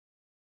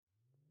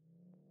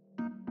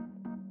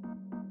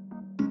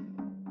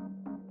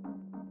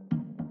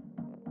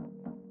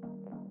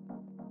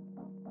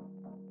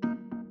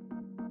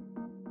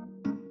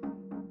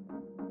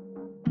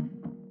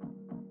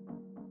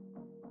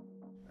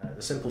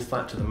The simple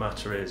fact of the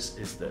matter is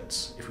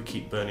that if we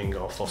keep burning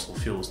our fossil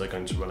fuels, they're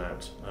going to run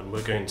out, and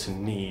we're going to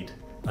need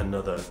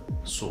another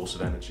source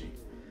of energy.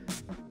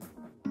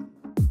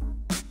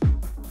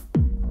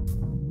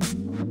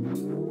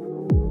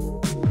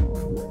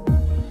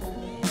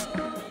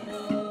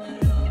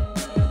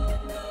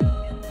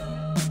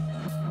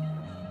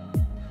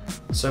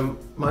 So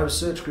my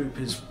research group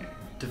is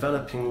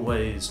developing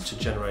ways to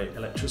generate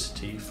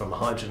electricity from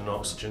hydrogen and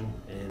oxygen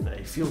in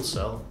a fuel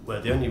cell where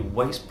the only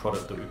waste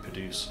product that we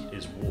produce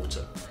is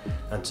water.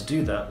 And to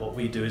do that, what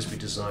we do is we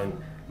design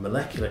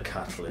molecular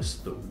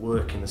catalysts that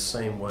work in the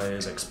same way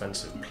as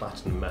expensive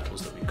platinum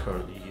metals that we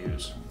currently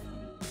use.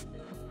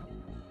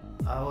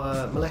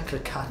 Our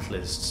molecular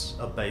catalysts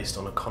are based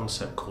on a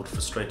concept called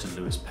frustrated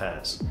Lewis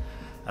pairs,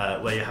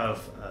 where you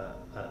have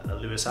a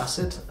Lewis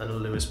acid and a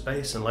Lewis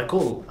base, and like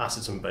all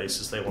acids and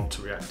bases, they want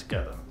to react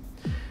together.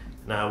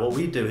 Now what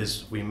we do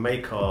is we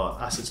make our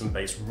acids and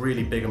base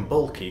really big and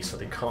bulky so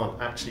they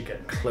can't actually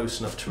get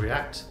close enough to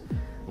react.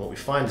 And what we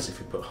find is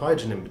if we put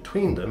hydrogen in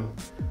between them,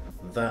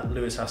 that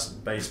Lewis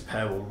acid base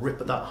pair will rip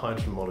that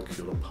hydrogen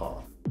molecule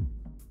apart.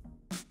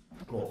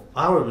 What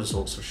our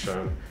results have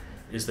shown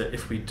is that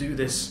if we do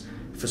this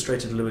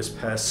frustrated Lewis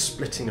pair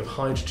splitting of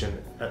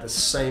hydrogen at the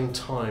same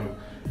time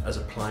as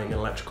applying an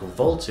electrical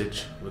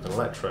voltage with an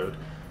electrode,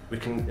 we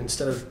can,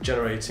 instead of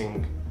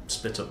generating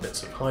split up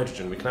bits of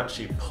hydrogen, we can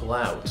actually pull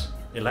out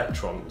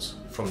electrons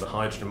from the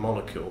hydrogen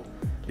molecule,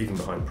 leaving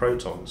behind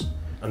protons.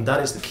 And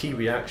that is the key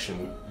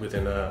reaction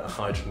within a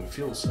hydrogen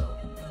fuel cell.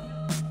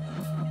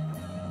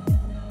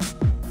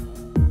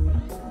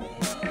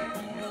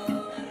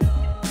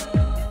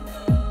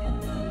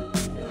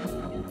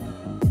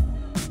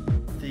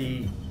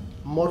 The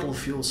model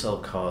fuel cell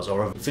cars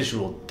are a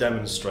visual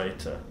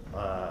demonstrator.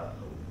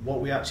 What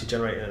we actually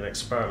generate in an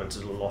experiment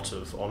is a lot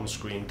of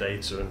on-screen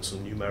data and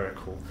some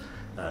numerical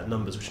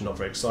numbers, which are not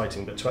very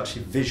exciting, but to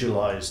actually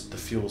visualize the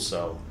fuel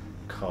cell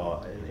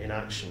car in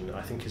action,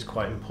 I think is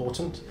quite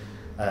important.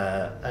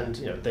 And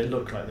you know, they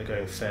look like they're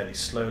going fairly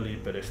slowly,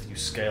 but if you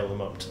scale them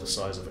up to the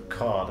size of a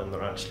car, then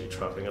they're actually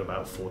traveling at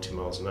about 40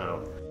 miles an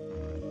hour.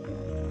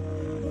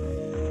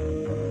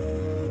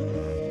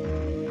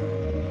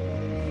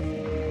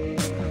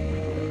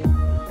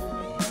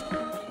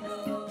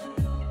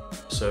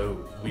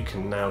 So we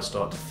can now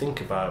start to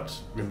think about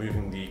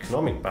removing the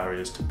economic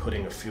barriers to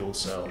putting a fuel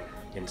cell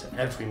into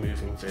every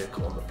moving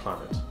vehicle on the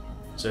planet.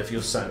 So if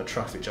you're sat in a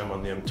traffic jam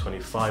on the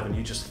M25 and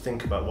you just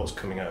think about what's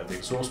coming out of the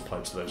exhaust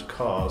pipes of those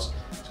cars,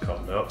 there's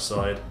carbon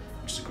dioxide,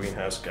 which is a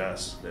greenhouse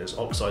gas, there's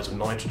oxides of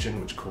nitrogen,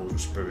 which cause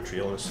respiratory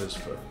illnesses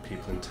for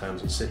people in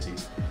towns and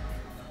cities.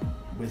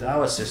 With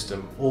our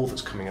system, all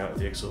that's coming out of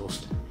the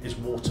exhaust is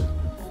water.